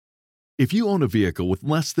If you own a vehicle with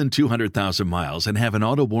less than 200,000 miles and have an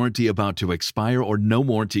auto warranty about to expire or no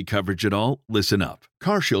warranty coverage at all, listen up.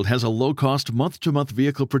 CarShield has a low-cost month-to-month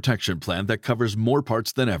vehicle protection plan that covers more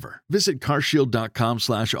parts than ever. Visit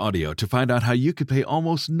carshield.com/audio to find out how you could pay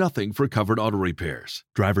almost nothing for covered auto repairs.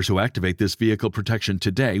 Drivers who activate this vehicle protection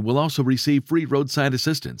today will also receive free roadside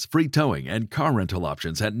assistance, free towing, and car rental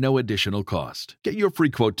options at no additional cost. Get your free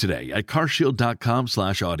quote today at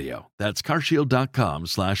carshield.com/audio. That's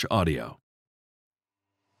carshield.com/audio.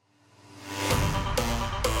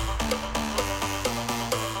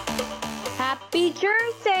 Happy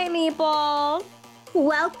Thursday, Meatballs!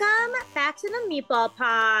 Welcome back to the Meatball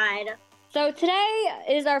Pod. So today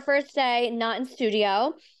is our first day not in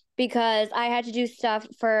studio because I had to do stuff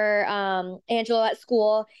for Angelo at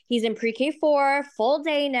school. He's in pre-K 4, full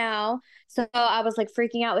day now. So I was like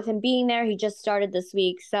freaking out with him being there. He just started this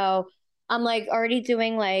week. So I'm like already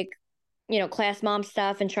doing like, class mom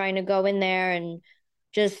stuff and trying to go in there and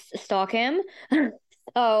just stalk him.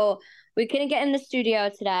 So we couldn't get in the studio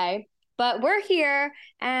today. But we're here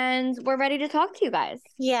and we're ready to talk to you guys.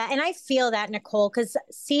 Yeah, and I feel that, Nicole, because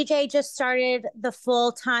CJ just started the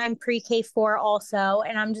full-time pre-K 4 also.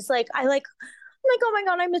 And I'm just like, I'm like, oh my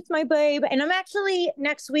God, I miss my babe. And I'm actually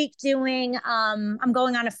next week doing, I'm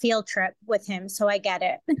going on a field trip with him. So I get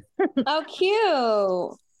it. Oh,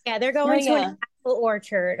 cute. Yeah, they're going to an apple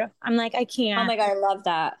orchard. I'm like, I can't. Oh my God, I love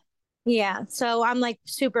that. Yeah, so I'm like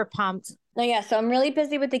super pumped. No, yeah, so I'm really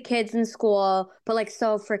busy with the kids in school, but like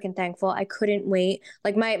so freaking thankful. I couldn't wait.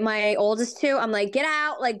 Like my oldest two, I'm like, get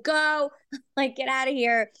out, like go, like get out of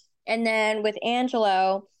here. And then with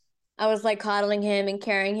Angelo, I was like coddling him and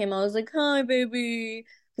carrying him. I was like, hi, baby.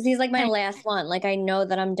 Because he's like my last one. Like I know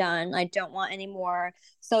that I'm done. I don't want any more.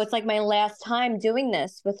 So it's like my last time doing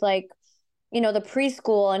this with like, the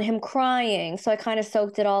preschool and him crying. So I kind of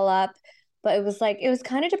soaked it all up. But it was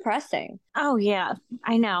kind of depressing. Oh, yeah,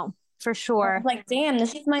 I know. For sure. I was like, damn,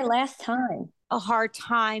 this is my last time. A hard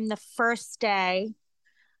time the first day,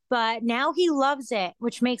 but now he loves it,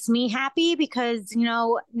 which makes me happy because,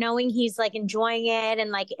 knowing he's like enjoying it and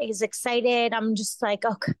like he's excited, I'm just like,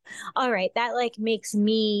 okay, all right, that like makes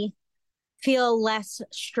me feel less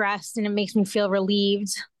stressed and it makes me feel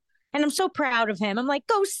relieved. And I'm so proud of him. I'm like,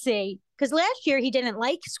 go see. Because last year he didn't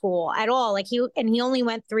like school at all. Like he only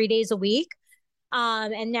went 3 days a week.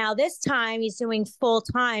 And now this time he's doing full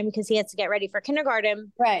time because he has to get ready for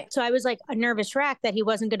kindergarten. Right. So I was like a nervous wreck that he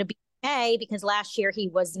wasn't going to be okay because last year he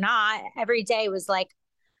was not. Every day was like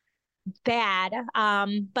bad.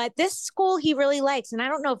 But this school he really likes. And I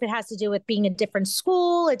don't know if it has to do with being a different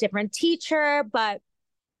school, a different teacher, but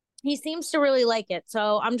he seems to really like it.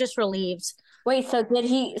 So I'm just relieved. Wait, so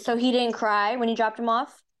he didn't cry when you dropped him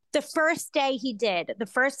off? The first day he did. The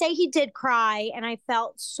first day he did cry, and I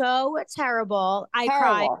felt so terrible. I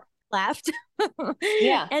cried, left.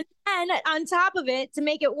 Yeah. And then on top of it, to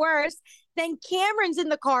make it worse, then Cameron's in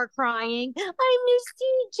the car crying. I miss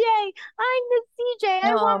CJ. I miss CJ.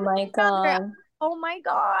 Oh my God. Oh my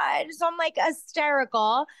God. So I'm like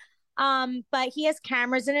hysterical. But he has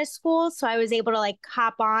cameras in his school, so I was able to like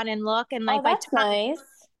hop on and look and like that's nice.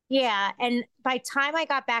 Yeah. And by time I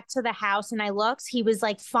got back to the house and I looked, he was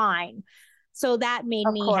like fine. So that made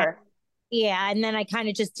me happy. Yeah. And then I kind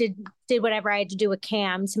of just did whatever I had to do with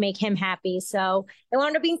Cam to make him happy. So it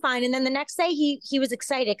wound up being fine. And then the next day he was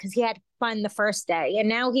excited because he had fun the first day. And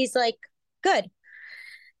now he's like, good.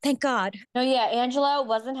 Thank God. No, yeah, Angelo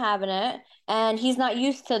wasn't having it. And he's not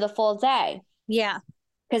used to the full day. Yeah.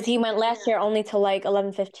 Because he went last year only to like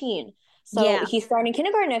 11:15. So he's starting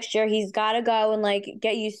kindergarten next year. He's got to go and like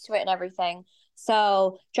get used to it and everything.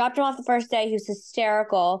 So dropped him off the first day. He was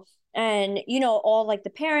hysterical. And, all like the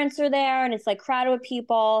parents are there and it's like crowded with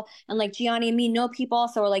people and like Gianni and me know people.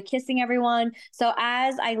 So we're like kissing everyone. So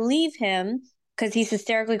as I leave him, because he's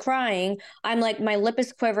hysterically crying, I'm like, my lip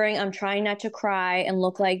is quivering. I'm trying not to cry and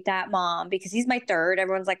look like that mom because he's my third.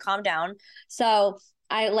 Everyone's like, calm down. So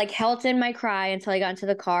I like held in my cry until I got into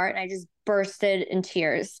the car and I just bursted in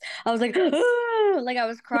tears. I was like, like I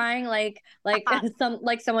was crying like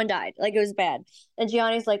someone died. Like it was bad. And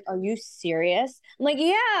Gianni's like, are you serious? I'm like,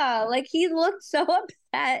 yeah. Like he looked so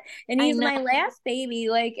upset and he's my last baby.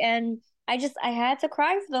 Like, and I had to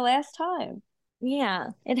cry for the last time. Yeah,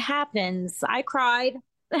 it happens. I cried.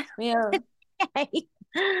 Yeah.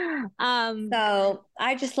 So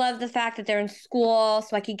I just love the fact that they're in school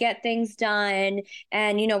so I could get things done.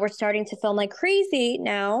 And, we're starting to film like crazy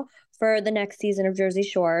now for the next season of Jersey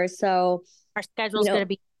Shore. So our schedule's going to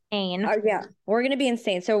be insane. Yeah, we're going to be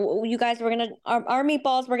insane. So you guys, our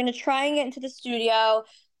meatballs, we're going to try and get into the studio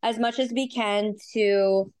as much as we can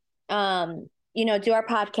to, do our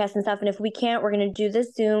podcast and stuff. And if we can't, we're going to do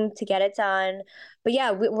this Zoom to get it done. But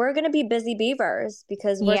yeah, we're going to be busy beavers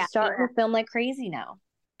because we're starting to film like crazy now.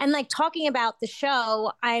 And like talking about the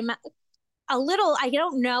show, I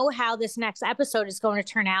don't know how this next episode is going to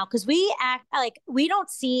turn out because we don't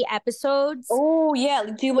see episodes. Oh yeah.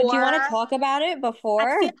 Do you want to talk about it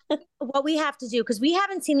before? What we have to do, because we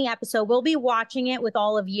haven't seen the episode, we'll be watching it with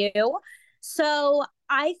all of you. So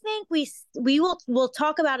I think we'll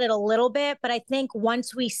talk about it a little bit, but I think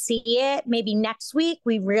once we see it, maybe next week,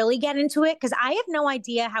 we really get into it because I have no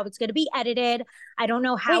idea how it's going to be edited. I don't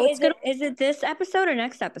know how is it this episode or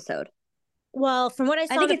next episode? Well, from what I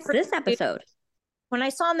saw, I think it's this episode. When I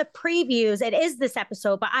saw in the previews, it is this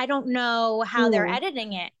episode, but I don't know how they're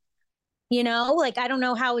editing it. Like I don't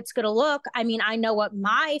know how it's going to look. I mean, I know what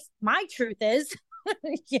my truth is.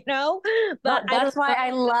 But that's why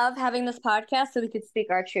I love having this podcast so we could speak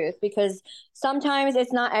our truth, because sometimes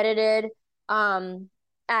it's not edited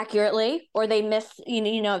accurately, or they miss,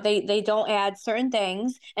 they don't add certain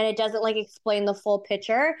things and it doesn't like explain the full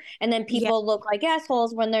picture, and then people look like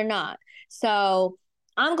assholes when they're not. So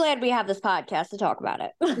I'm glad we have this podcast to talk about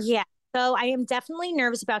it. Yeah. So I am definitely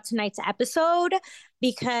nervous about tonight's episode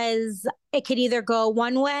because it could either go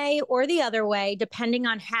one way or the other way, depending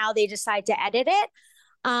on how they decide to edit it.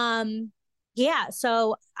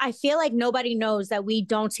 So I feel like nobody knows that we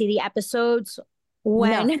don't see the episodes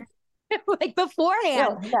when like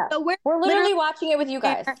beforehand. Yeah. So we're literally watching it with you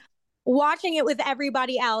guys. Watching it with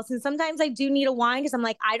everybody else. And sometimes I do need a whine because I'm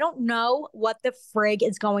like, I don't know what the frig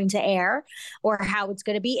is going to air or how it's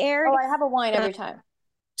going to be aired. Oh, I have a whine every time.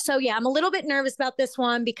 So yeah, I'm a little bit nervous about this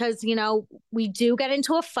one because, we do get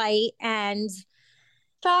into a fight, and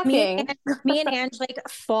shocking. Me and Ange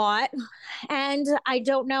fought, and I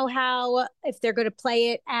don't know if they're going to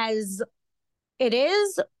play it as it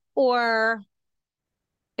is or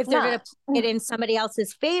if they're going to play it in somebody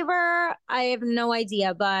else's favor. I have no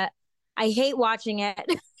idea, but I hate watching it.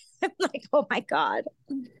 I'm like, oh my God.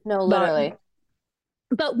 No, literally.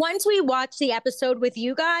 But once we watch the episode with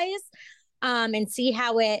you guys, and see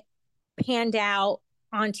how it panned out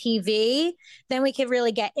on TV, then we could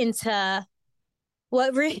really get into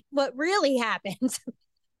what really happened,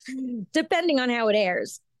 depending on how it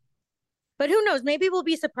airs. But who knows? Maybe we'll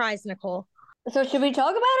be surprised, Nicole. So should we talk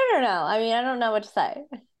about it or no? I mean, I don't know what to say.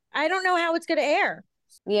 I don't know how it's going to air.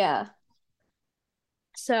 Yeah.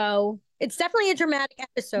 So it's definitely a dramatic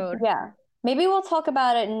episode. Yeah. Maybe we'll talk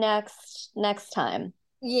about it next time.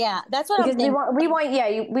 Yeah, that's what I'm thinking. We want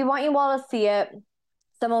you all to see it.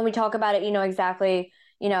 So when we talk about it, exactly,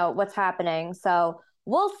 what's happening. So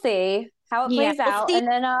we'll see how it plays out, and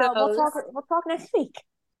then we'll talk next week.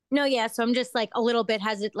 No, yeah. So I'm just a little bit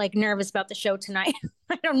nervous about the show tonight.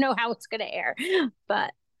 I don't know how it's gonna air,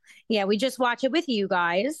 but yeah, we just watch it with you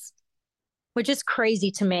guys, which is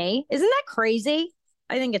crazy to me. Isn't that crazy?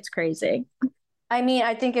 I think it's crazy. I mean,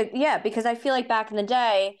 I think because I feel like back in the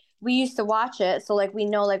day, we used to watch it, so we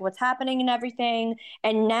know what's happening and everything.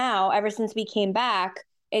 And now, ever since we came back,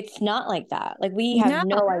 it's not like that. We have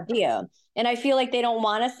no idea. And I feel like they don't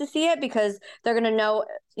want us to see it because they're gonna know.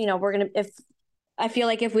 I feel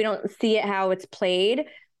like if we don't see it how it's played,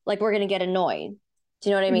 we're gonna get annoyed. Do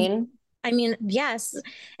you know what I mean? I mean, yes.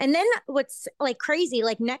 And then what's crazy?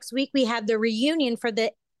 Next week we have the reunion for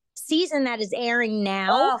the season that is airing now.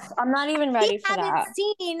 Oh, I'm not even ready for that.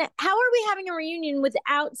 How are we having a reunion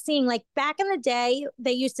without seeing, back in the day,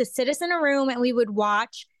 they used to sit us in a room and we would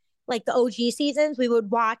watch the OG seasons. We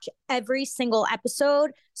would watch every single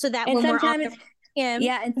episode so that when we're on and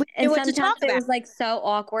sometimes it was so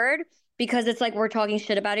awkward because it's we're talking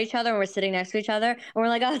shit about each other and we're sitting next to each other and we're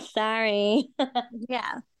like, oh, sorry.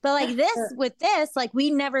 Yeah. But with this,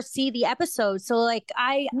 we never see the episode. So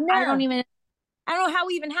I don't know how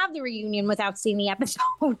we even have the reunion without seeing the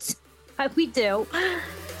episodes. But we do.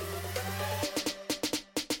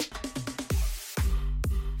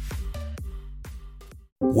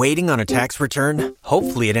 Waiting on a tax return?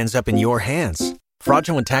 Hopefully it ends up in your hands.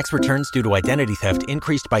 Fraudulent tax returns due to identity theft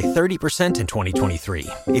increased by 30% in 2023.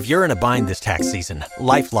 If you're in a bind this tax season,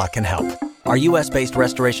 LifeLock can help. Our U.S.-based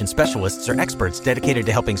restoration specialists are experts dedicated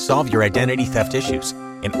to helping solve your identity theft issues.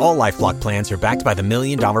 And all LifeLock plans are backed by the $1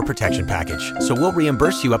 Million Protection Package. So we'll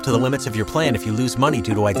reimburse you up to the limits of your plan if you lose money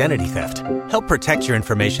due to identity theft. Help protect your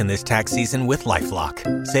information this tax season with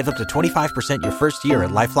LifeLock. Save up to 25% your first year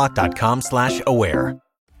at LifeLock.com/aware.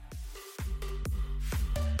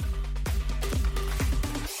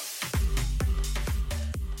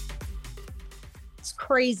 It's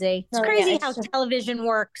crazy. It's crazy how television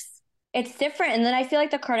works. It's different. And then I feel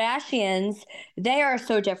like the Kardashians, they are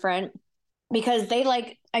so different because they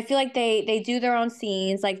I feel like they do their own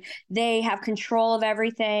scenes. Like they have control of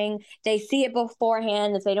everything. They see it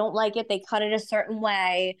beforehand. If they don't like it, they cut it a certain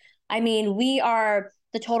way. I mean, we are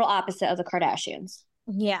the total opposite of the Kardashians.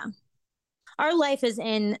 Yeah. Our life is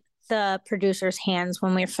in the producer's hands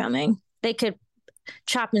when we're filming. They could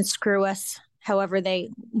chop and screw us however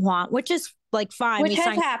they want, which is like fine. Which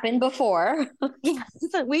has happened before. Yeah,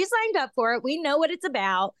 so we signed up for it. We know what it's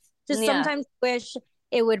about. Just sometimes wish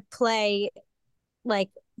it would play like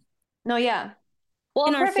no, yeah. Well,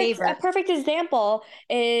 in our favor. A perfect example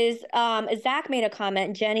is Zach made a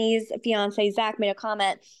comment. Jenny's fiance Zach made a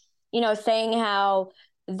comment, saying how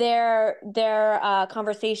their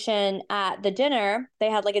conversation at the dinner, they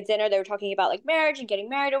had like a dinner, they were talking about like marriage and getting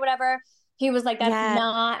married or whatever. He was like, that's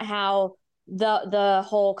not how the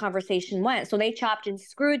whole conversation went. So they chopped and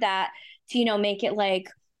screwed that to, make it like,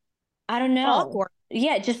 I don't know. Awkward.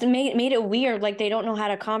 Yeah, just made it weird. Like they don't know how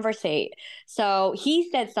to conversate. So he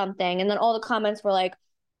said something and then all the comments were like,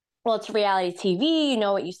 well, it's reality TV. You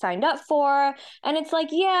know what you signed up for. And it's like,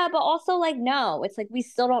 yeah, but also like, no, it's like, we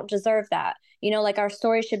still don't deserve that. Like our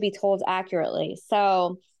story should be told accurately.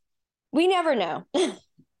 So we never know.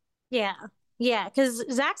 Yeah. Yeah. Because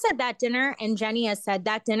Zach said that dinner and Jenny has said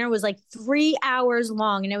that dinner was like 3 hours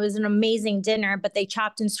long and it was an amazing dinner, but they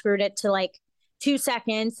chopped and screwed it to like 2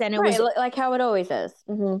 seconds. And it was like how it always is.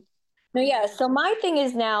 Mm-hmm. No, yeah. So my thing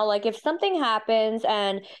is now, like, if something happens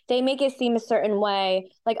and they make it seem a certain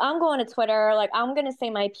way, like I'm going to Twitter, like I'm going to say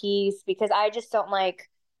my piece because I just don't like,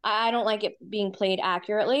 I don't like it being played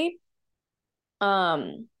accurately.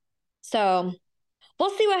 So we'll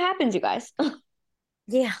see what happens, you guys.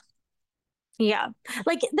 Yeah. Yeah.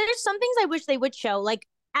 Like there's some things I wish they would show, like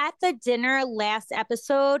at the dinner last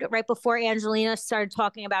episode, right before Angelina started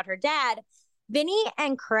talking about her dad, Vinny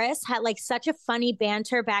and Chris had like such a funny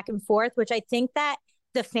banter back and forth, which I think that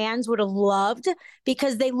the fans would have loved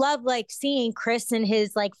because they love like seeing Chris and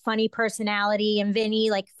his like funny personality and Vinny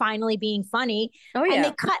like finally being funny. Oh, yeah. And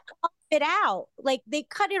they cut it out. Like they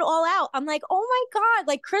cut it all out. I'm like, oh my God,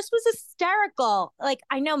 like Chris was hysterical. Like,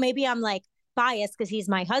 I know maybe I'm like biased because he's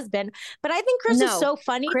my husband, but I think Chris is so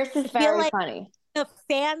funny. Chris is very funny. The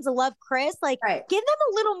fans love Chris. Like, give them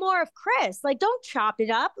a little more of Chris. Like, don't chop it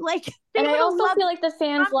up. Like, and I also feel like the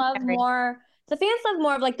fans love more. The fans love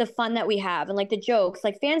more of like the fun that we have and like the jokes.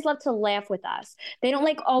 Like fans love to laugh with us. They don't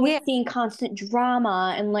like always seeing constant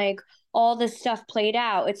drama and like all this stuff played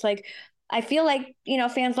out. It's like, I feel like,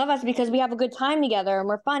 fans love us because we have a good time together and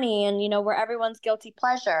we're funny and, we're everyone's guilty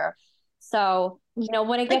pleasure. So,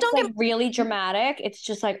 when it gets like really dramatic, it's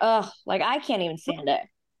just like, ugh, like I can't even stand it.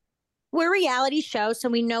 We're a reality show, so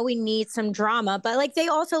we know we need some drama, but like they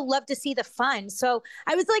also love to see the fun. So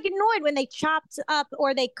I was like annoyed when they chopped up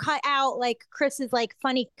or they cut out like Chris's like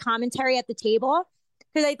funny commentary at the table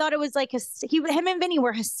because I thought it was like him and Vinny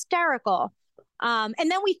were hysterical. And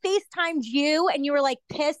then we FaceTimed you and you were like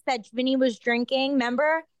pissed that Vinny was drinking,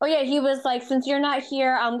 remember? Oh yeah, he was like, since you're not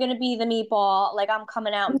here, I'm gonna be the meatball. Like I'm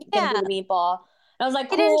coming out and gonna be the meatball. And I was like,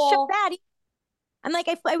 cool. It didn't show that. I'm like,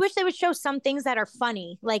 I wish they would show some things that are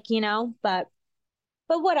funny, like, but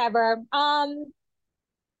whatever.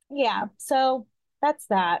 Yeah, so that's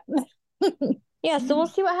that. Yeah, so we'll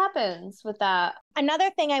see what happens with that.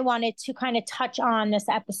 Another thing I wanted to kind of touch on this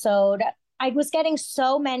episode, I was getting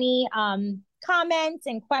so many comments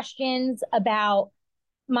and questions about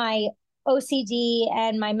my OCD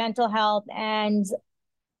and my mental health and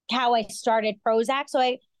how I started Prozac. So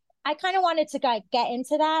I kind of wanted to get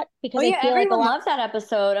into that because I feel everyone loved that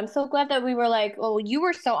episode. I'm so glad that we were like, oh, you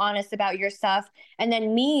were so honest about your stuff. And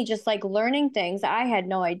then me just like learning things I had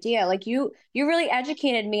no idea. Like you really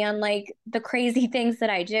educated me on like the crazy things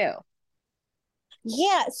that I do.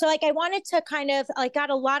 Yeah. So like I wanted to kind of like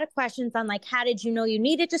got a lot of questions on like, how did you know you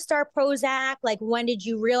needed to start Prozac? Like, when did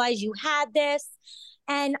you realize you had this?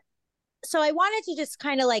 And so I wanted to just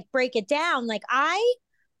kind of like break it down. Like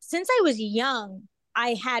since I was young,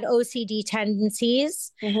 I had OCD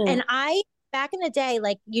tendencies. Mm-hmm. And back in the day,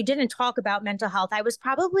 like you didn't talk about mental health. I was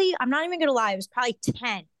probably, I'm not even going to lie, I was probably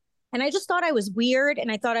 10. And I just thought I was weird and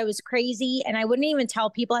I thought I was crazy. And I wouldn't even tell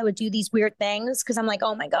people I would do these weird things because I'm like,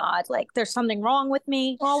 oh my God, like there's something wrong with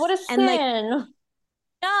me. Oh, what a sin. And like,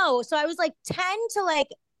 no. So I was like 10 to like,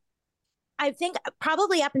 I think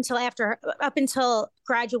probably up until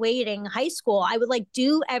graduating high school, I would like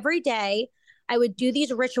do every day. I would do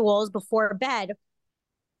these rituals before bed.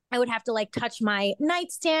 I would have to like touch my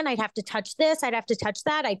nightstand. I'd have to touch this. I'd have to touch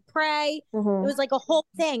that. I'd pray. Mm-hmm. It was like a whole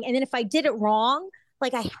thing. And then if I did it wrong,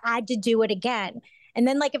 like I had to do it again. And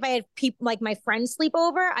then like if I had people like my friends sleep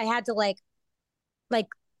over, I had to like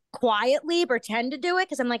quietly pretend to do it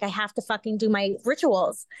because I'm like, I have to fucking do my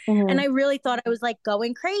rituals. And I really thought I was like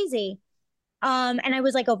going crazy. And I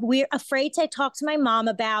was like, we're afraid to talk to my mom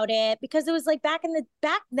about it because it was like back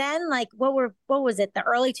then, like what was it? The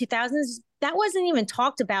early 2000s, that wasn't even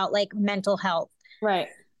talked about, like mental health. Right.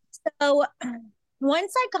 So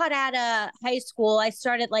once I got out of high school, I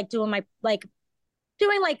started like doing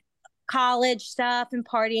college stuff and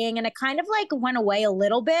partying, and it kind of like went away a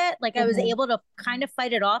little bit. Like I was able to kind of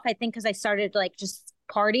fight it off, I think, because I started like just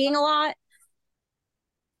partying a lot.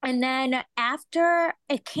 And then after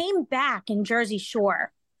it came back in Jersey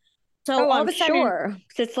Shore. So all of a sudden, sure.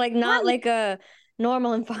 It's like not like a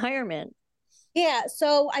normal environment. Yeah.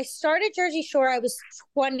 So I started Jersey Shore. I was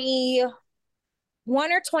 21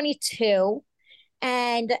 or 22.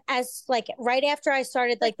 And as like right after I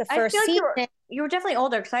started like the first season. You were definitely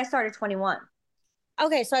older because I started 21.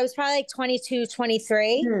 Okay. So I was probably like 22,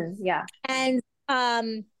 23. Yeah. And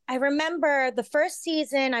I remember the first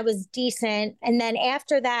season I was decent. And then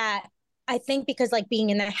after that, I think because like being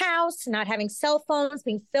in the house, not having cell phones,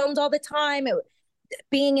 being filmed all the time,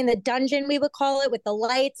 being in the dungeon, we would call it, with the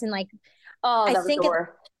lights and like, I think it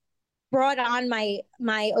brought on my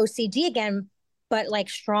OCD again, but like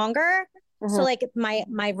stronger. So like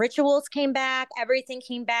my rituals came back, everything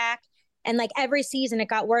came back. And like every season it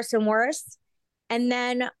got worse and worse. And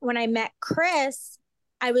then when I met Chris,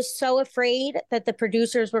 I was so afraid that the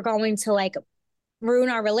producers were going to like ruin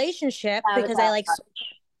our relationship because I like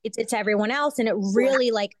it's everyone else. And it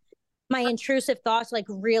really like my intrusive thoughts like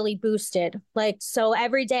really boosted. Like, so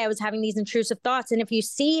every day I was having these intrusive thoughts. And if you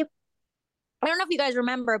see, I don't know if you guys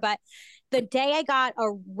remember, but the day I got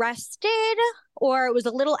arrested, or it was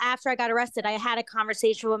a little after I got arrested, I had a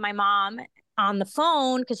conversation with my mom on the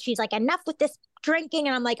phone because she's like, enough with this drinking.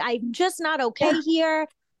 And I'm like, I'm just not okay here.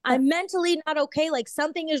 I'm mentally not okay. Like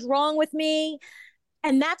something is wrong with me.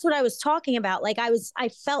 And that's what I was talking about. Like I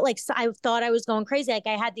felt like I thought I was going crazy. Like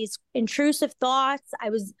I had these intrusive thoughts. I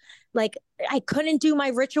was like, I couldn't do my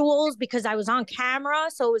rituals because I was on camera.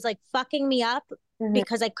 So it was like fucking me up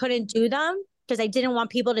because I couldn't do them because I didn't want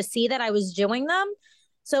people to see that I was doing them.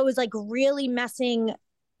 So it was like really messing.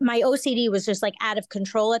 My OCD was just like out of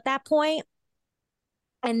control at that point.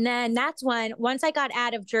 And then that's when, once I got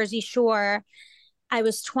out of Jersey Shore, I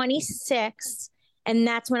was 26. And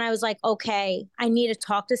that's when I was like, okay, I need to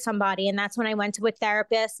talk to somebody. And that's when I went to a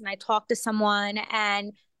therapist and I talked to someone.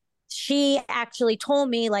 And she actually told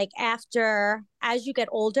me, like, as you get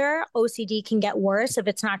older, OCD can get worse if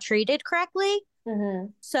it's not treated correctly.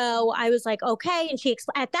 So I was like, okay. And she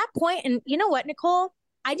at that point, and you know what, Nicole?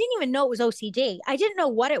 I didn't even know it was OCD. I didn't know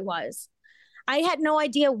what it was. I had no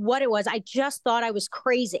idea what it was. I just thought I was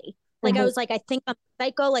crazy. Like, I was like, I think I'm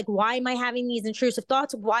psycho. Like, why am I having these intrusive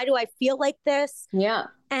thoughts? Why do I feel like this? Yeah.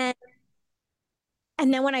 And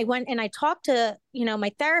then when I went and I talked to,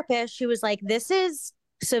 my therapist, she was like, this is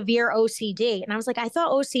severe OCD. And I was like, I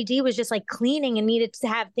thought OCD was just like cleaning and needed to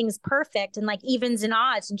have things perfect and like evens and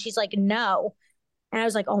odds. And she's like, no. And I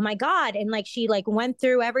was like, oh my God. And like, she like went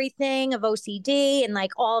through everything of OCD and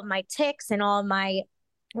like all of my tics and all of my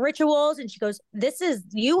rituals. And she goes,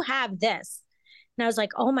 you have this. And I was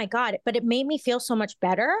like, oh my God. But it made me feel so much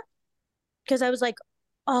better because I was like,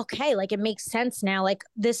 okay, like it makes sense now. Like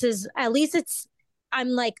this is, at least I'm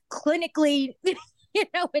like clinically,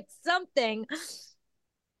 it's something.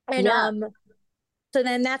 And so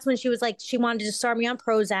then that's when she was like, she wanted to start me on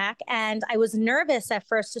Prozac. And I was nervous at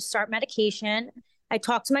first to start medication. I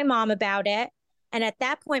talked to my mom about it. And at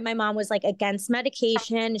that point, my mom was like against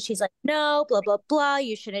medication. And she's like, no, blah, blah, blah.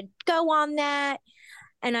 You shouldn't go on that.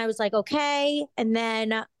 And I was like, okay. And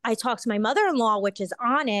then I talked to my mother-in-law, which is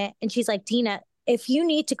on it. And she's like, Dina, if you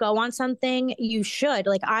need to go on something, you should.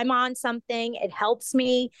 Like, I'm on something. It helps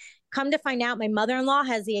me. Come to find out, my mother-in-law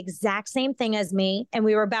has the exact same thing as me. And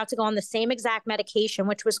we were about to go on the same exact medication,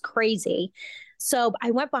 which was crazy. So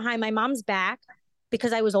I went behind my mom's back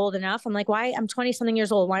because I was old enough. I'm like, why? I'm 20 something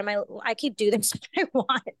years old. Why I keep doing this if I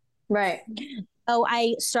want. Right. So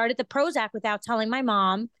I started the Prozac without telling my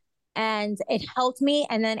mom, and it helped me.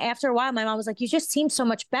 And then after a while, my mom was like, you just seem so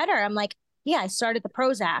much better. I'm like, yeah, I started the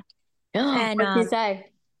Prozac. And what did she say?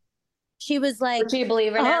 She was like, do you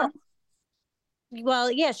believe her now? Well,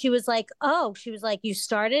 yeah, she was like, you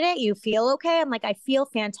started it. You feel okay? I'm like, I feel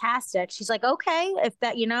fantastic. She's like, okay, if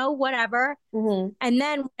that, whatever. And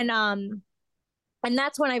then and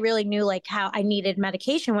that's when I really knew like how I needed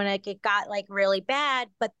medication when it got like really bad.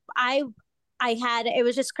 But it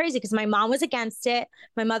was just crazy because my mom was against it.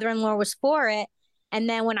 My mother-in-law was for it. And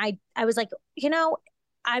then when I was like,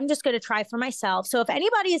 I'm just going to try for myself. So if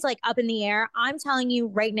anybody is like up in the air, I'm telling you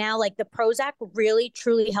right now, like the Prozac really,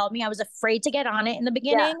 truly helped me. I was afraid to get on it in the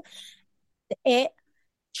beginning. Yeah. It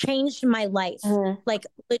changed my life. Like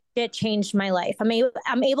legit changed my life.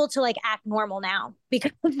 I'm able to like act normal now,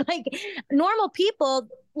 because like normal people,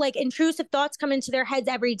 like intrusive thoughts come into their heads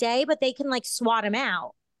every day, but they can like swat them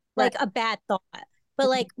out like a bad thought. But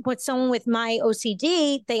like with someone with my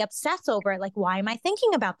OCD, they obsess over it. Like, why am I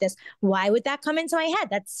thinking about this? Why would that come into my head?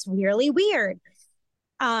 That's really weird.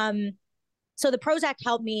 So the Prozac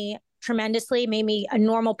helped me tremendously, made me a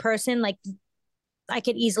normal person. Like I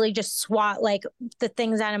could easily just swat like the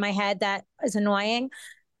things out of my head that is annoying.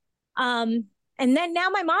 And then now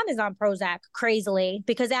my mom is on Prozac crazily,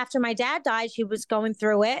 because after my dad died, she was going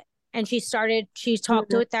through it, and she talked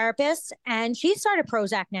to a therapist, and she started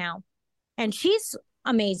Prozac now, and she's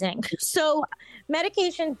amazing. So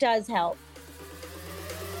medication does help.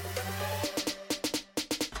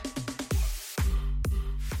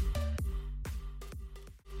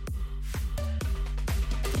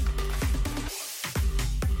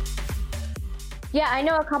 Yeah, I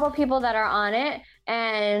know a couple people that are on it,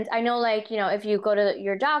 and I know, like, you know, if you go to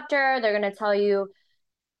your doctor, they're going to tell you,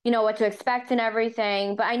 you know, what to expect and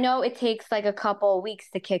everything. But I know it takes like a couple weeks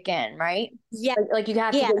to kick in, right? Yeah. Like you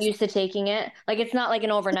have to get used to taking it. Like it's not like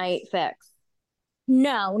an overnight fix.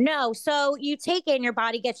 No. So you take it and your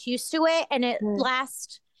body gets used to it, and it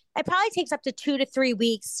probably takes up to 2 to 3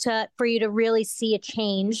 weeks for you to really see a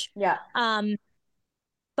change. Yeah.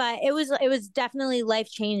 But it was definitely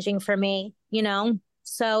life-changing for me, you know?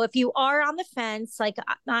 So if you are on the fence, like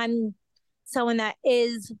I'm someone that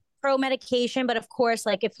is pro medication, but of course,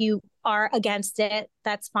 like if you are against it,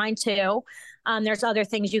 that's fine too. There's other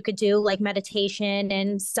things you could do, like meditation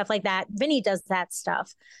and stuff like that. Vinny does that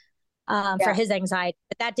stuff for his anxiety,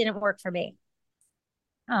 but that didn't work for me.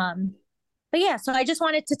 But yeah, so I just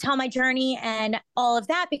wanted to tell my journey and all of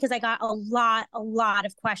that, because I got a lot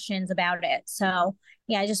of questions about it. So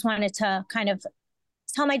yeah, I just wanted to kind of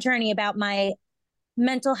tell my journey about my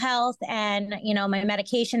mental health and, you know, my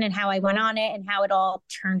medication and how I went on it and how it all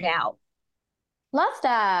turned out. Love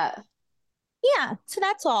that. Yeah. So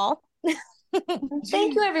that's all.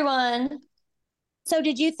 Thank you, everyone. So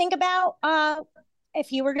did you think about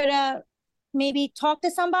if you were going to maybe talk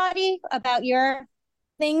to somebody about your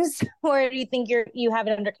things, or do you think you have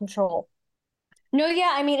it under control? No,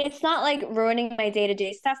 yeah. I mean, it's not like ruining my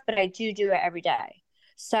day-to-day stuff, but I do it every day.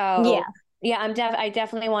 So yeah, I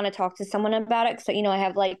definitely want to talk to someone about it. So, you know, I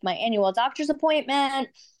have like my annual doctor's appointment,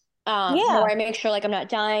 where I make sure like I'm not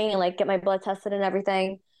dying and like get my blood tested and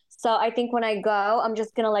everything. So I think when I go, I'm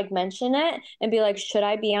just going to like mention it and be like, should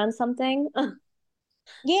I be on something?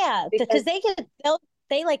 Yeah. Because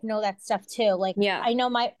they like know that stuff too. Like, I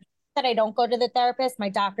know that I don't go to the therapist. My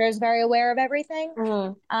doctor is very aware of everything.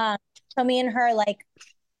 So me and her, like,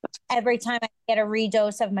 every time I get a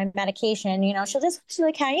redose of my medication, you know, she's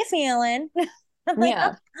like, how you feeling? I'm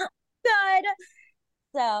like, good.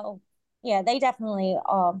 So yeah, they definitely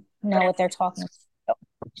know what they're talking about.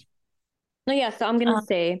 No, yeah, so I'm gonna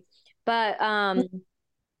say, but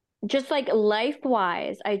just like life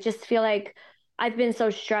wise, I just feel like I've been so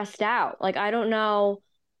stressed out. Like I don't know,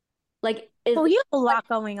 like you have a lot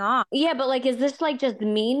going on. Yeah, but like, is this like just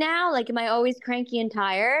me now? Like, am I always cranky and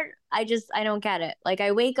tired? I don't get it. Like,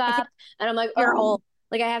 I wake up and I'm like, you're old.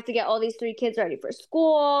 Like, I have to get all these 3 kids ready for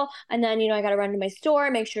school. And then, you know, I got to run to my store,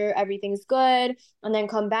 make sure everything's good. And then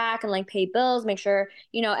come back and like pay bills, make sure,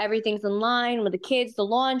 you know, everything's in line with the kids, the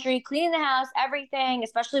laundry, cleaning the house, everything,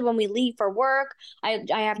 especially when we leave for work. I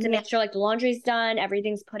have to make sure like the laundry's done,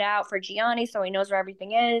 everything's put out for Gianni so he knows where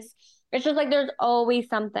everything is. It's just like there's always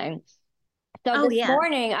something. So this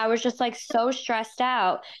morning I was just like so stressed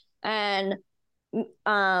out, and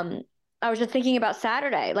I was just thinking about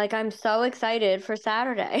Saturday. Like I'm so excited for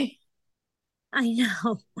Saturday. I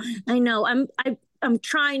know. I'm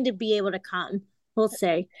trying to be able to come. We'll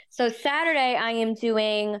see. So Saturday I am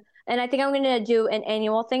doing, and I think I'm going to do an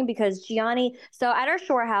annual thing because Gianni, so at our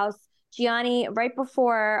shore house, Gianni, right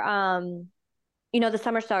before you know, the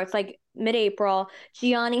summer starts, like mid-April,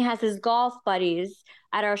 Gianni has his golf buddies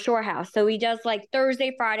at our shore house. So he does like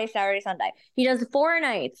Thursday, Friday, Saturday, Sunday. He does 4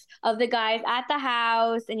 nights of the guys at the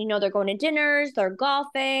house, and you know, they're going to dinners, they're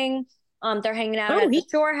golfing, they're hanging out at the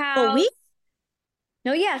shore house.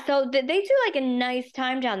 No, yeah. So they do like a nice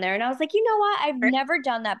time down there. And I was like, you know what? I've never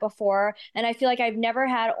done that before. And I feel like I've never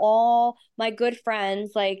had all my good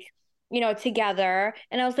friends like, you know, together.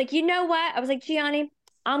 And I was like, you know what? I was like, Gianni,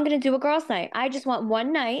 I'm going to do a girls' night. I just want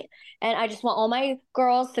one night, and I just want all my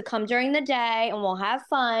girls to come during the day and we'll have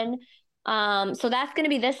fun. So that's going to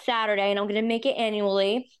be this Saturday, and I'm going to make it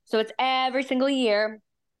annually. So it's every single year.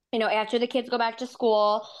 after the kids go back to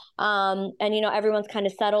school, and, everyone's kind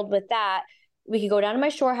of settled with that, we could go down to my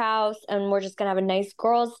shore house and we're just going to have a nice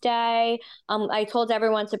girls' day. I told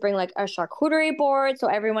everyone to bring like a charcuterie board. So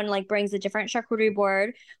everyone like brings a different charcuterie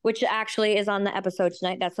board, which actually is on the episode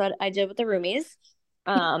tonight. That's what I did with the roomies.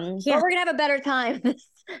 But we're going to have a better time.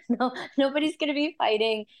 No, nobody's going to be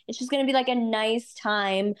fighting. It's just going to be like a nice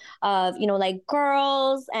time of, like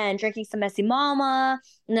girls and drinking some messy mama.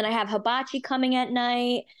 And then I have hibachi coming at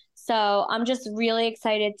night. So I'm just really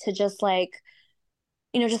excited to just like,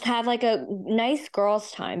 just have like a nice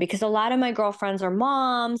girls' time, because a lot of my girlfriends are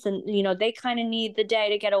moms and, they kind of need the day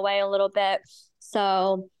to get away a little bit.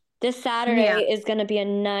 So this Saturday is going to be a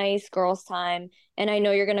nice girls' time. And I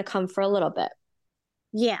know you're going to come for a little bit.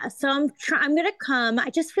 Yeah. So I'm going to come. I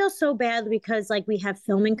just feel so bad because like we have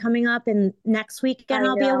filming coming up and next weekend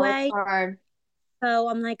I'll be away. It's hard. So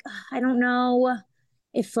I'm like, I don't know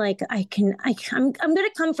if like I'm going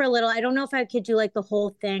to come for a little. I don't know if I could do like the whole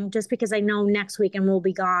thing just because I know next weekend we'll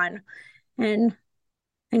be gone. And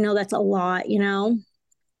I know that's a lot,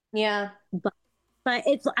 Yeah. But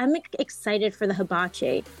I'm excited for the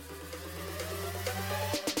hibachi.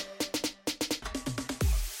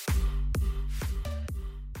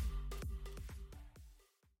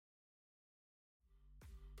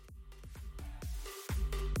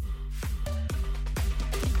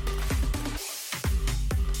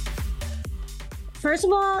 First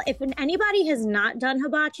of all, if anybody has not done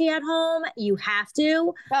hibachi at home, you have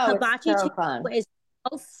to. Hibachi so fun. Is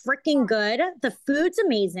so freaking good. The food's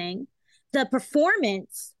amazing. The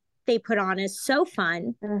performance they put on is so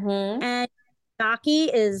fun. Mm-hmm. And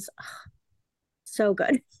sake is so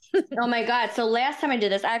good. Oh my God. So last time I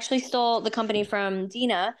did this, I actually stole the company from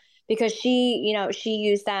Dina because she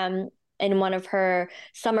used them in one of her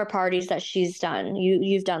summer parties that she's done.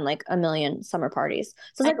 You've done like a million summer parties.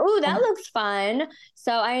 So I was like, oh, that looks fun.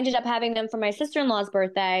 So I ended up having them for my sister-in-law's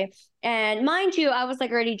birthday. And mind you, I was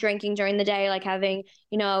like already drinking during the day, like having,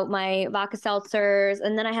 my vodka seltzers.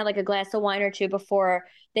 And then I had like a glass of wine or two before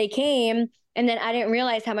they came. And then I didn't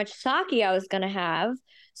realize how much sake I was going to have.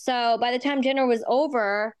 So by the time dinner was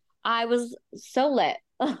over, I was so lit.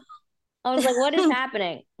 I was like, what is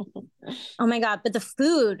happening? Oh my God. But the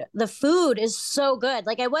food is so good.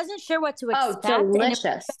 Like I wasn't sure what to expect. Oh,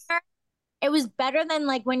 delicious. It was better than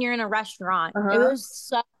like when you're in a restaurant. Uh-huh. It was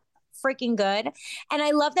so freaking good. And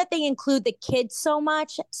I love that they include the kids so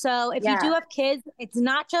much. So if you do have kids, it's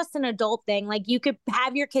not just an adult thing. Like you could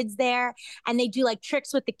have your kids there and they do like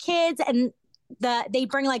tricks with the kids and they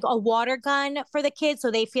bring like a water gun for the kids.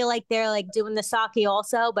 So they feel like they're like doing the sake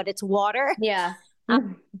also, but it's water. Yeah.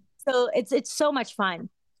 So it's so much fun.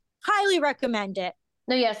 Highly recommend it.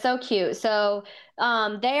 No, yeah, so cute. So they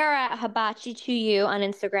are at Hibachi to You on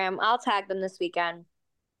Instagram. I'll tag them this weekend.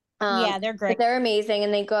 Yeah, they're great. They're amazing,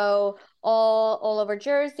 and they go all over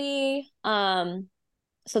Jersey. So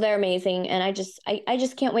they're amazing, and I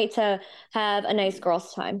just can't wait to have a nice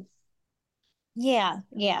girls' time. Yeah,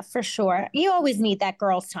 for sure. You always need that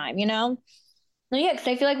girls' time, No, yeah, because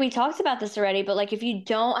I feel like we talked about this already, but like if you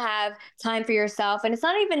don't have time for yourself, and it's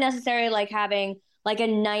not even necessarily like having like a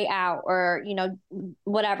night out or,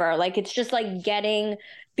 whatever, like it's just like being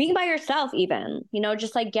by yourself even,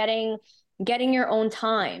 just like getting your own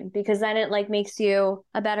time, because then it like makes you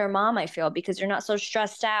a better mom, I feel, because you're not so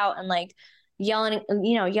stressed out and like yelling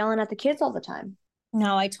at the kids all the time.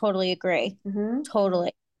 No, I totally agree. Mm-hmm.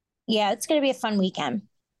 Totally. Yeah, it's going to be a fun weekend.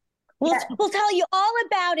 We'll tell you all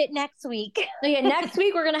about it next week. So yeah, next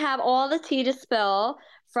week we're going to have all the tea to spill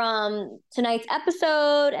from tonight's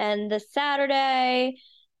episode and this Saturday.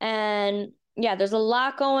 And yeah, there's a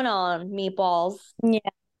lot going on, meatballs. Yeah.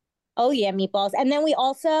 Oh yeah, meatballs. And then we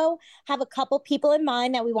also have a couple people in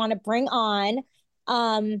mind that we want to bring on.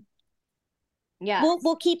 Yeah.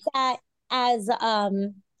 We'll keep that as a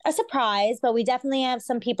surprise, but we definitely have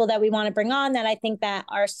some people that we want to bring on that I think that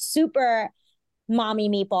are super mommy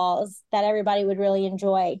meatballs that everybody would really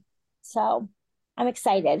enjoy. So I'm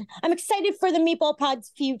excited. I'm excited for the Meatball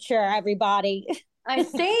Pod's future, everybody.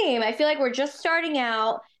 Same. I feel like we're just starting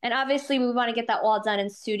out, and obviously we want to get that all done in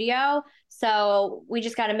studio. So we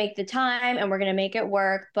just got to make the time, and we're going to make it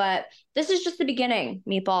work. But this is just the beginning,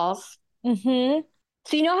 meatballs. Mm-hmm.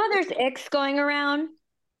 So you know how there's icks going around?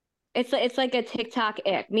 It's like a TikTok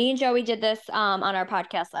ick. Me and Joey did this on our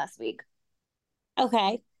podcast last week.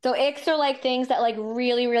 Okay. So icks are like things that like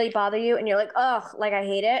really, really bother you, and you're like, oh, like I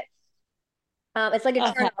hate it. It's like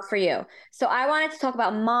a turn off for you. So I wanted to talk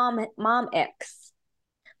about mom icks,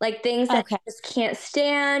 like things that you just can't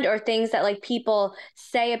stand, or things that like people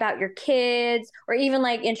say about your kids, or even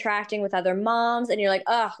like interacting with other moms, and you're like,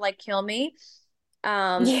 oh, like kill me.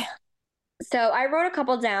 Yeah. So I wrote a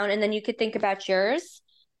couple down and then you could think about yours.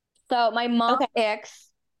 So my mom icks,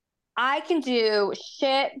 I can do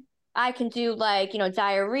shit. I can do like,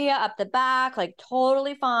 diarrhea up the back, like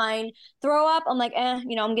totally fine. Throw up, I'm like, I'm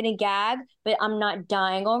gonna gag, but I'm not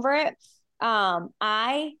dying over it.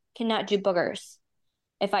 I cannot do boogers.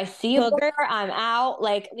 If I see a booger, I'm out.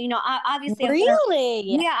 Like, obviously,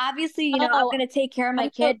 really? obviously, I'm gonna take care of my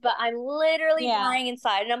kid, but I'm literally dying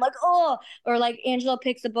inside, and I'm like, oh, or like Angelo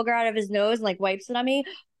picks a booger out of his nose and like wipes it on me,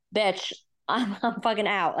 bitch. I'm fucking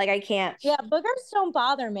out. Like I can't. Yeah, boogers don't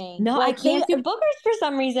bother me. No, like, I can't do boogers for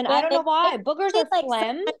some reason. I don't know why. Boogers are like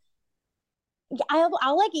phlegm.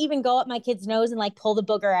 I'll like even go up my kid's nose and like pull the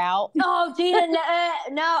booger out. Oh, Gina,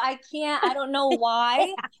 no, I can't. I don't know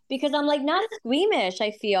why. Because I'm like not squeamish,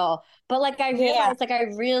 I feel. But like I realize like I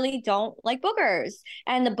really don't like boogers.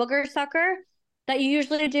 And the booger sucker that you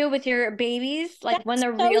usually do with your babies, like when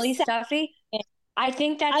they're really stuffy. I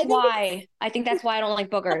think that's why. I think that's why I don't like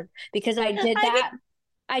boogers. Because I did that.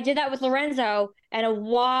 I did that with Lorenzo, and a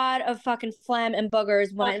wad of fucking phlegm and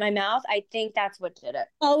boogers went in my mouth. I think that's what did it.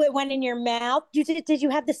 Oh, it went in your mouth? Did you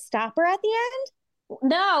have the stopper at the end?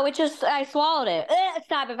 No, I swallowed it.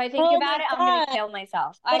 Stop. If I think about it, I'm going to kill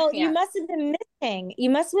myself. Well, you must have been missing. You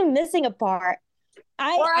must have been missing a part.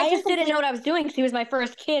 I just didn't know what I was doing because he was my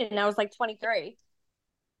first kid, and I was like 23.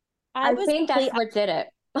 I think that's what did it.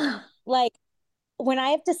 Like, when I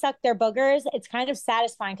have to suck their boogers, it's kind of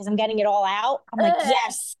satisfying because I'm getting it all out. I'm like,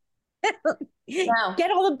 yes. No.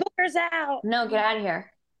 Get all the boogers out. No, get out of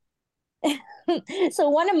here. So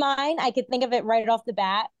one of mine, I could think of it right off the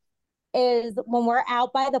bat, is when we're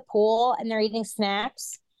out by the pool and they're eating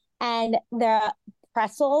snacks and the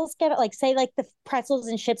pretzels get, like, say like the pretzels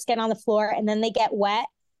and chips get on the floor and then they get wet.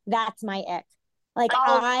 That's my ick. Like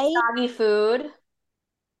soggy food.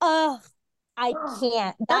 I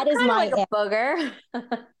can't. That is my like a booger.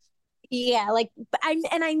 Yeah, like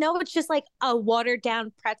I know it's just like a watered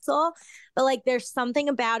down pretzel, but like there's something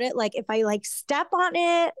about it. Like if I like step on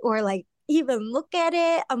it or like even look at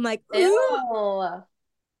it, I'm like, ew.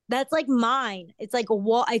 That's like mine. It's like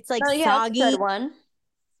it's like soggy that's a good one.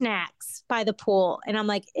 Snacks by the pool, and I'm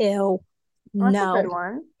like, ew, that's a good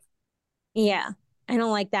one. Yeah, I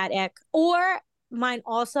don't like that ick. Or mine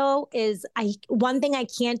also is one thing I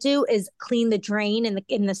can't do is clean the drain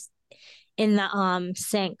in the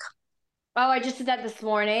sink. Oh, I just did that this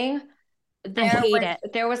morning. I hate it.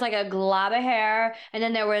 There was like a glob of hair, and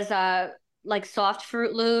then there was like soft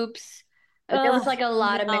Fruit Loops. There was like a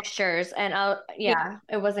lot of mixtures, and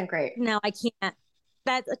it wasn't great. No, I can't.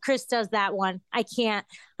 That Chris does that one. I can't.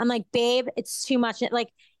 I'm like, babe, it's too much. Like,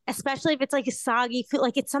 especially if it's like a soggy food,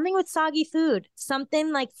 like it's something with soggy food,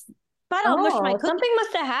 something like. But I'll mush my cookies. Something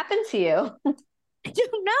must have happened to you. I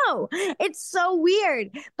don't know. It's so weird.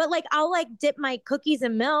 But like I'll like dip my cookies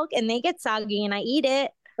in milk and they get soggy and I eat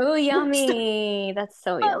it. Oh, yummy. That's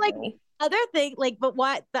so yummy. Like other thing, like, but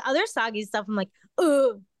what the other soggy stuff, I'm like,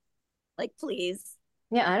 oh, like please.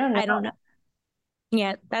 Yeah, I don't know.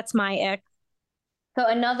 Yeah, that's my ick. So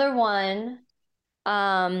another one,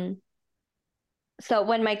 so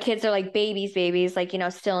when my kids are like babies, like,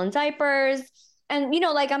 still in diapers. And,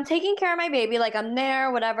 like I'm taking care of my baby, like I'm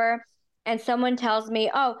there, whatever. And someone tells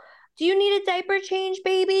me, oh, do you need a diaper change,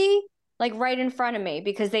 baby? Like right in front of me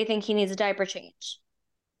because they think he needs a diaper change.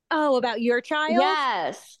 Oh, about your child?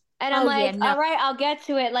 Yes. And I'm like, all right, I'll get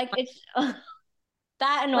to it. Like it's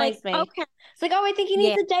that annoys me. Okay. It's like, oh, I think he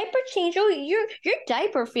needs a diaper change. Oh, your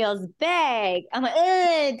diaper feels big. I'm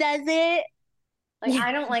like, does it? Like,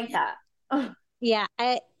 I don't like that. Yeah,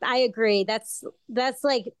 I agree. That's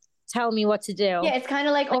like, tell me what to do. Yeah, it's kind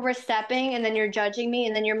of like overstepping and then you're judging me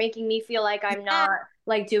and then you're making me feel like I'm not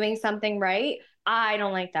like doing something right. I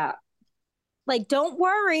don't like that. Like, don't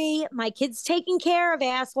worry, my kid's taken care of,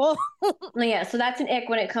 asshole. Yeah, so that's an ick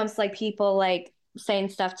when it comes to like people like saying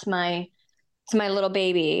stuff to my little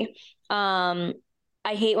baby. I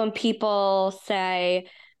hate when people say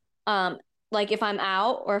like if I'm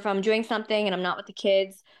out or if I'm doing something and I'm not with the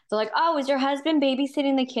kids, they're like, oh, is your husband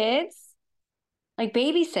babysitting the kids? Like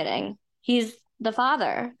babysitting. He's the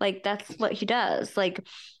father. Like that's what he does. Like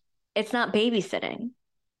it's not babysitting.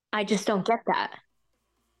 I just don't get that.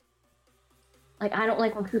 Like I don't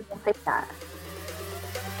like when people say that.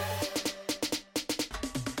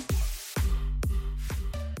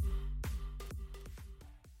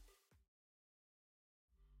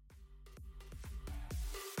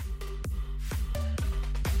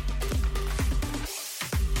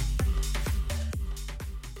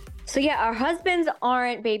 So yeah, our husbands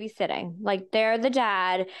aren't babysitting. Like they're the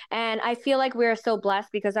dad. And I feel like we're so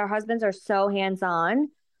blessed because our husbands are so hands-on.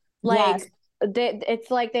 Like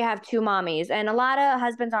it's like they have two mommies, and a lot of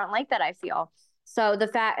husbands aren't like that, I feel. So the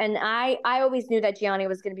fact, and I always knew that Gianni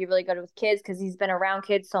was going to be really good with kids because he's been around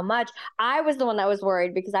kids so much. I was the one that was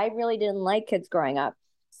worried because I really didn't like kids growing up.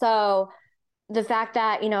 So the fact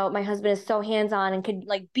that, my husband is so hands-on and could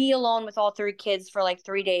like be alone with all three kids for like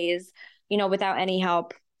 3 days, without any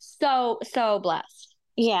help. So blessed.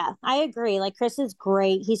 Yeah, I agree. Like Chris is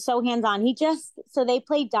great. He's so hands-on. So they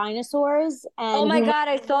played dinosaurs and oh my God,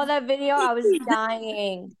 I saw that video. I was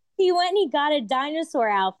dying. He went and he got a dinosaur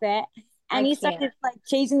outfit and he started like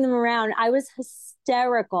chasing them around. I was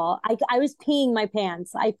hysterical. I was peeing my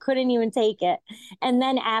pants. I couldn't even take it. And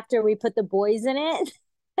then after we put the boys in it,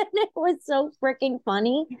 and it was so freaking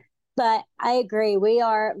funny. But I agree. We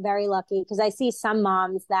are very lucky because I see some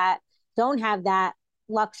moms that don't have that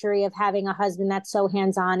luxury of having a husband that's so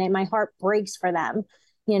hands-on, and my heart breaks for them,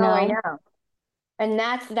 Oh, I know. And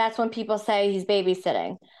that's when people say he's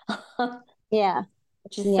babysitting. Yeah.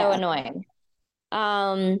 Which is so annoying.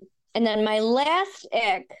 And then my last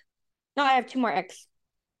ick, no, I have two more icks.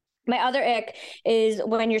 My other ick is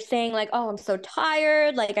when you're saying like, oh, I'm so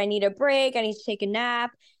tired, like I need a break, I need to take a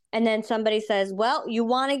nap. And then somebody says, well, you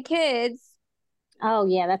wanted kids. Oh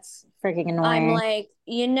yeah, that's freaking annoying. I'm like,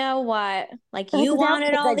 you know what? Like you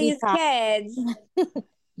wanted all these kids.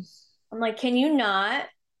 I'm like, can you not?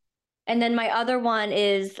 And then my other one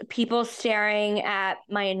is people staring at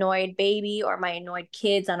my annoyed baby or my annoyed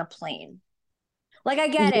kids on a plane. Like, I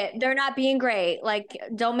get it. They're not being great. Like,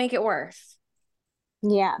 don't make it worse.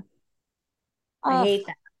 Yeah. I hate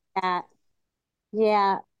that.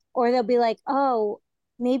 Yeah. Or they'll be like, oh,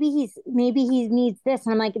 maybe he needs this.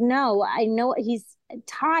 And I'm like, no, I know he's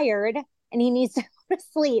tired and he needs to go to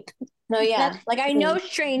sleep. No, yeah. Like, I know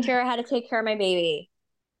stranger how to take care of my baby.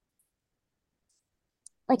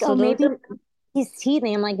 Like, so maybe he's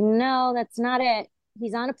teething. I'm like, no, that's not it.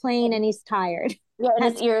 He's on a plane and he's tired. Yeah, and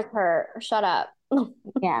his ears hurt. Shut up.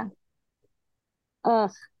 Yeah.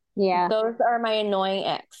 Ugh. Yeah. Those are my annoying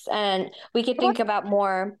icks. And we could think about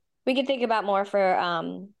more. We could think about more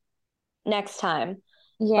for next time.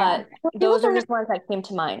 Yeah. But those are just ones that came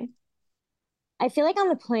to mind. I feel like on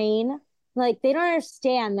the plane, like they don't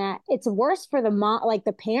understand that it's worse for the mom, like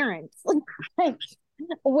the parents. Like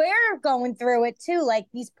we're going through it too. Like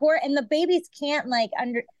these poor, and the babies can't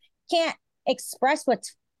can't express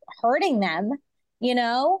what's hurting them,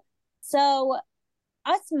 So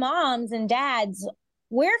us moms and dads,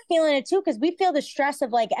 we're feeling it too because we feel the stress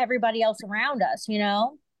of like everybody else around us,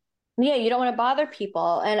 Yeah, you don't want to bother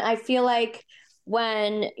people. And I feel like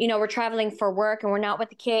when, we're traveling for work and we're not with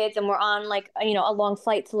the kids and we're on like, a long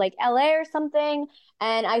flight to like LA or something.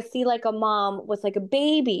 And I see like a mom with like a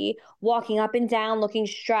baby walking up and down looking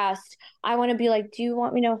stressed. I want to be like, do you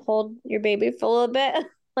want me to hold your baby for a little bit?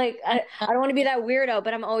 Like, I don't want to be that weirdo,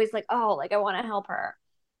 but I'm always like, oh, like I want to help her.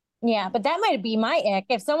 Yeah, but that might be my ick.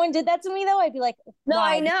 If someone did that to me, though, I'd be like, no,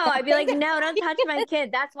 why? I know. I'd be like, no, don't touch my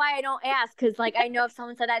kid. That's why I don't ask. Because, like, I know if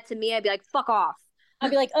someone said that to me, I'd be like, fuck off.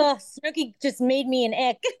 I'd be like, ugh, Snooki just made me an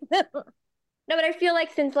ick. No, but I feel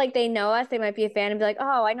like since, like, they know us, they might be a fan and be like,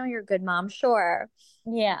 oh, I know you're a good mom. Sure.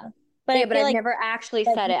 Yeah. But I've never actually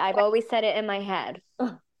said it. I've always said it in my head.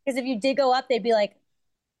 Because if you did go up, they'd be like,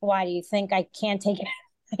 why do you think I can't take it?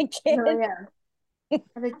 I can't. Oh, yeah.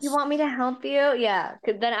 I'm like, you want me to help you? Yeah,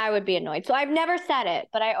 because then I would be annoyed. So I've never said it,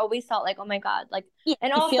 but I always felt like, oh my God, like, yeah,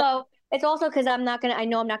 and also it's also because I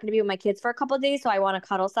know I'm not gonna be with my kids for a couple of days, so I want to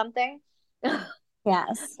cuddle something.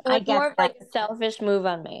 Yes, I get more of like a selfish move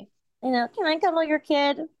on me. Can I cuddle your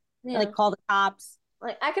kid? Yeah. Like call the cops.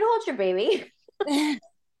 Like I can hold your baby. Oh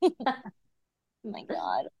my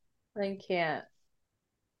God, I can't.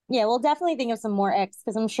 Yeah, we'll definitely think of some more icks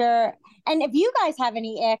because I'm sure. And if you guys have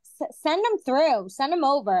any icks, send them through. Send them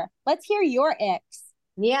over. Let's hear your icks.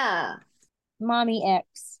 Yeah. Mommy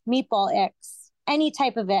icks, meatball icks, any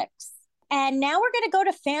type of icks. And now we're going to go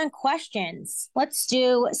to fan questions. Let's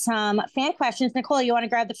do some fan questions. Nicole, you want to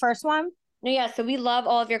grab the first one? No, yeah. So we love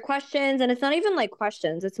all of your questions. And it's not even like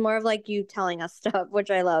questions. It's more of like you telling us stuff,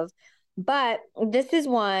 which I love. But this is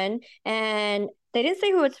one, and they didn't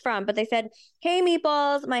say who it's from, but they said, hey,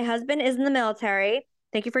 Meatballs, my husband is in the military.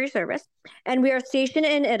 Thank you for your service. And we are stationed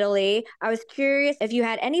in Italy. I was curious if you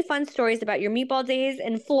had any fun stories about your meatball days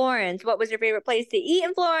in Florence. What was your favorite place to eat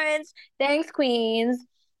in Florence? Thanks, Queens.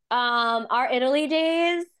 Our Italy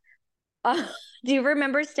days, do you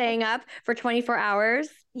remember staying up for 24 hours?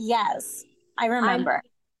 Yes, I remember.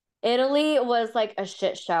 Italy was like a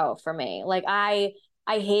shit show for me. Like I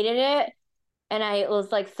hated it. And I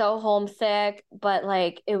was like so homesick, but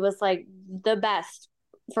like it was like the best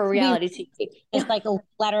for reality TV. Just like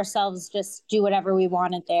let ourselves just do whatever we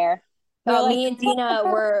wanted there. Me and Dina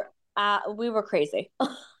were We were crazy.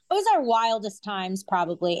 It was our wildest times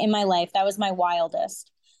probably in my life. That was my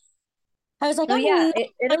wildest. I was like, No, I'm yeah, in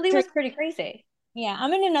Italy was pretty crazy. yeah,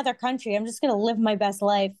 I'm in another country. I'm just gonna live my best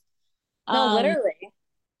life. No, literally.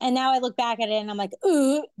 And now I look back at it and I'm like,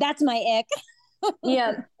 ooh, that's my ick.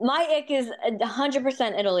 Yeah, my ick is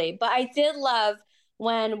 100% Italy, but I did love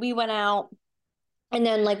when we went out and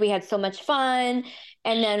then like we had so much fun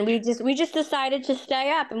and then we just decided to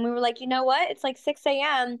stay up and we were like, you know what? It's like 6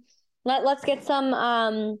 a.m. Let's get some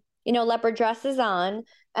leopard dresses on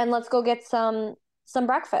and let's go get some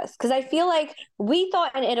breakfast because I feel like we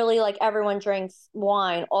thought in Italy like everyone drinks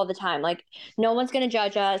wine all the time. Like no one's gonna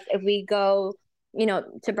judge us if we go,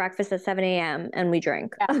 to breakfast at 7 a.m. and we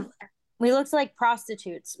drink. Yeah. We looked like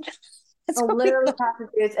prostitutes. Literally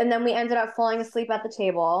prostitutes. And then we ended up falling asleep at the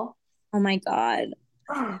table. Oh my God.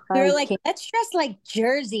 We were like, let's dress like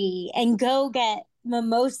Jersey and go get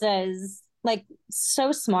mimosas. Like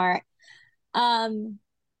so smart.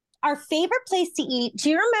 Our favorite place to eat. Do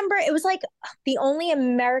you remember? It was like the only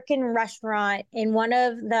American restaurant in one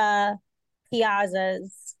of the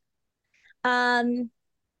piazzas.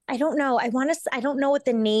 I don't know. I don't know what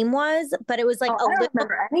the name was, but it was like I don't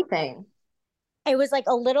remember anything. It was like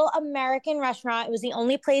a little American restaurant. It was the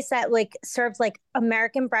only place that like served like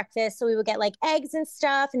American breakfast. So we would get like eggs and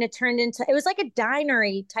stuff, and it was like a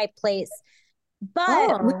dinery type place.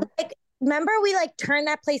 But we remember we like turned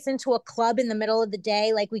that place into a club in the middle of the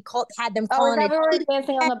day. Like had them calling it. We were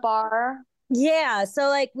dancing on the bar. Yeah. So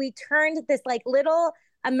like we turned this like little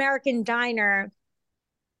American diner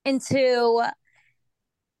into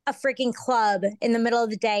a freaking club in the middle of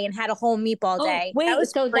the day and had a whole meatball day. Wait,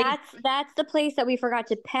 that's the place that we forgot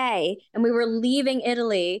to pay, and we were leaving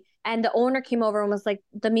Italy, and the owner came over and was like,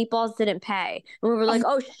 "The meatballs didn't pay," and we were like,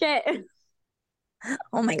 "Oh shit!"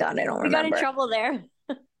 Oh my God, I don't remember. We got in trouble there.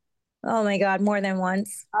 Oh my God, more than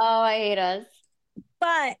once. Oh, I hate us.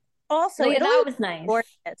 But also, that was nice.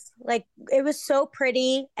 Gorgeous. Like it was so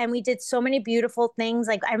pretty, and we did so many beautiful things.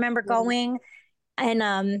 Like I remember going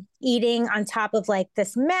and eating on top of like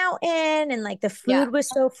this mountain and like the food was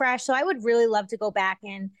so fresh. So I would really love to go back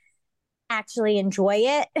and actually enjoy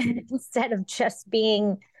it instead of just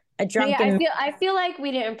being a drunken. Yeah, I feel like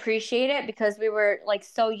we didn't appreciate it because we were like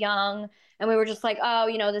so young and we were just like, oh,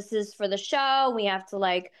 this is for the show. We have to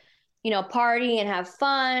like, party and have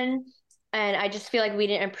fun. And I just feel like we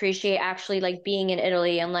didn't appreciate actually like being in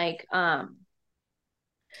Italy and like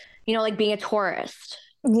like being a tourist.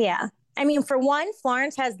 Yeah. I mean, for one,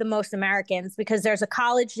 Florence has the most Americans because there's a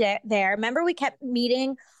college there. Remember, we kept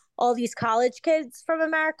meeting all these college kids from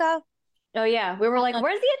America? Oh, yeah. We were like,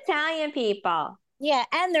 where's the Italian people? Yeah.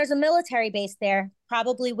 And there's a military base there,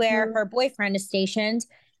 probably where her boyfriend is stationed.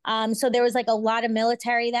 So there was like a lot of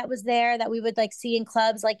military that was there that we would like see in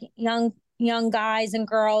clubs, like young guys and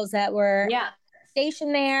girls that were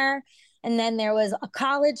stationed there. And then there was a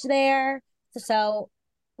college there. So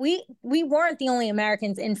we weren't the only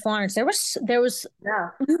Americans in Florence. There was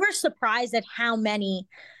we were surprised at how many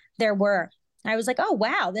there were. I was like, oh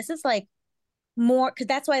wow, this is like more, because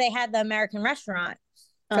that's why they had the American restaurant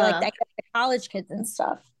for like the college kids and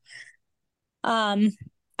stuff.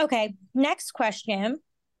 Okay, next question.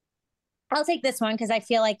 I'll take this one because I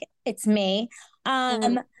feel like it's me.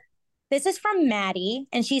 This is from Maddie,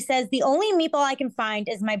 and she says the only meatball I can find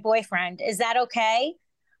is my boyfriend. Is that okay?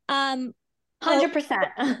 100%.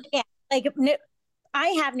 Yeah, like I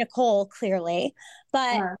have Nicole clearly,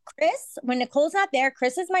 but Chris, when Nicole's not there,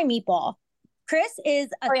 Chris is my meatball. Chris is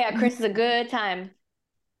Chris is a good time.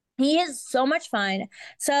 He is so much fun.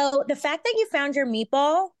 So the fact that you found your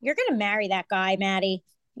meatball, you're gonna marry that guy, Maddie.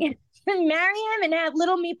 Marry him and have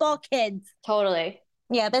little meatball kids. Totally.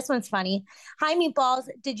 Yeah, this one's funny. Hi, meatballs.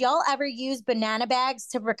 Did y'all ever use banana bags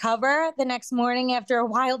to recover the next morning after a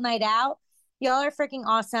wild night out? Y'all are freaking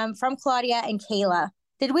awesome. From Claudia and Kayla.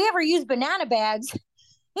 Did we ever use banana bags?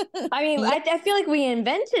 I mean, I feel like we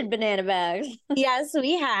invented banana bags. Yes,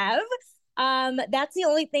 we have. That's the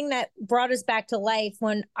only thing that brought us back to life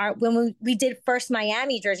when we did first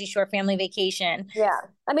Miami Jersey Shore family vacation. Yeah.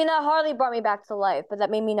 I mean, that hardly brought me back to life, but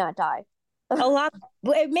that made me not die. It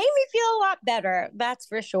made me feel a lot better. That's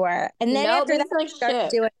for sure. And then after that, I started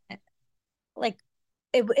doing it. Like,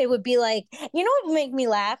 it would be like, you know what would make me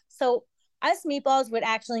laugh? So us meatballs would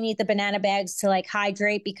actually need the banana bags to like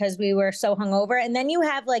hydrate because we were so hungover. And then you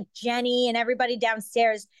have like Jenny and everybody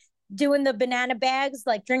downstairs doing the banana bags,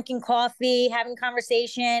 like drinking coffee, having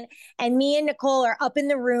conversation. And me and Nicole are up in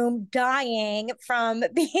the room dying from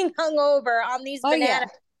being hungover on these bananas.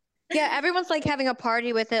 Yeah, everyone's like having a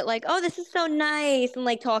party with it, like, oh, this is so nice, and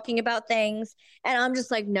like talking about things. And I'm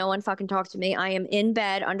just like, no one fucking talk to me. I am in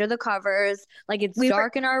bed under the covers. Like, it's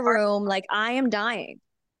dark in our room. Like, I am dying.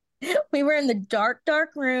 We were in the dark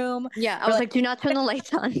room. Yeah, I was like, do not turn the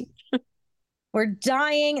lights on. We're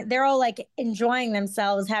dying. They're all like enjoying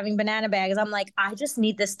themselves, having banana bags. I'm like, I just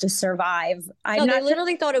need this to survive. No, they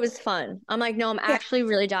literally thought it was fun. I'm like, no, I'm actually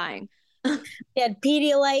really dying. They had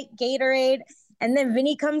Pedialyte, Gatorade. And then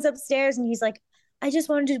Vinny comes upstairs and he's like, I just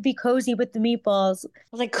wanted to be cozy with the meatballs. I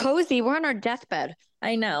was like, cozy? We're on our deathbed.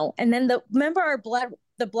 I know. And then remember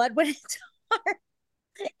the blood went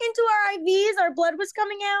into our IVs. Our blood was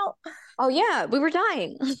coming out. Oh yeah, we were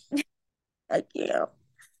dying. Yeah.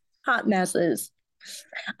 Hot messes.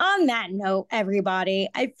 On that note, everybody,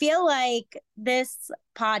 I feel like this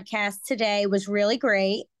podcast today was really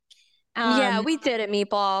great. Yeah, we did it,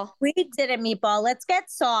 Meatball. We did it, Meatball. Let's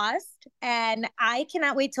get sauced. And I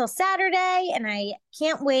cannot wait till Saturday. And I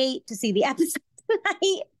can't wait to see the episode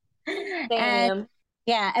tonight. Damn.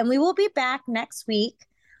 And we will be back next week.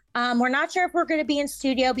 We're not sure if we're going to be in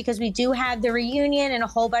studio because we do have the reunion and a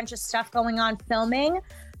whole bunch of stuff going on filming.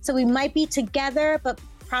 So we might be together, but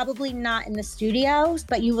probably not in the studios.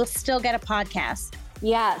 But you will still get a podcast.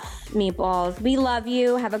 Yes, Meatballs. We love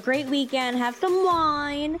you. Have a great weekend. Have some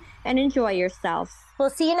wine and enjoy yourself. We'll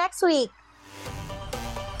see you next week.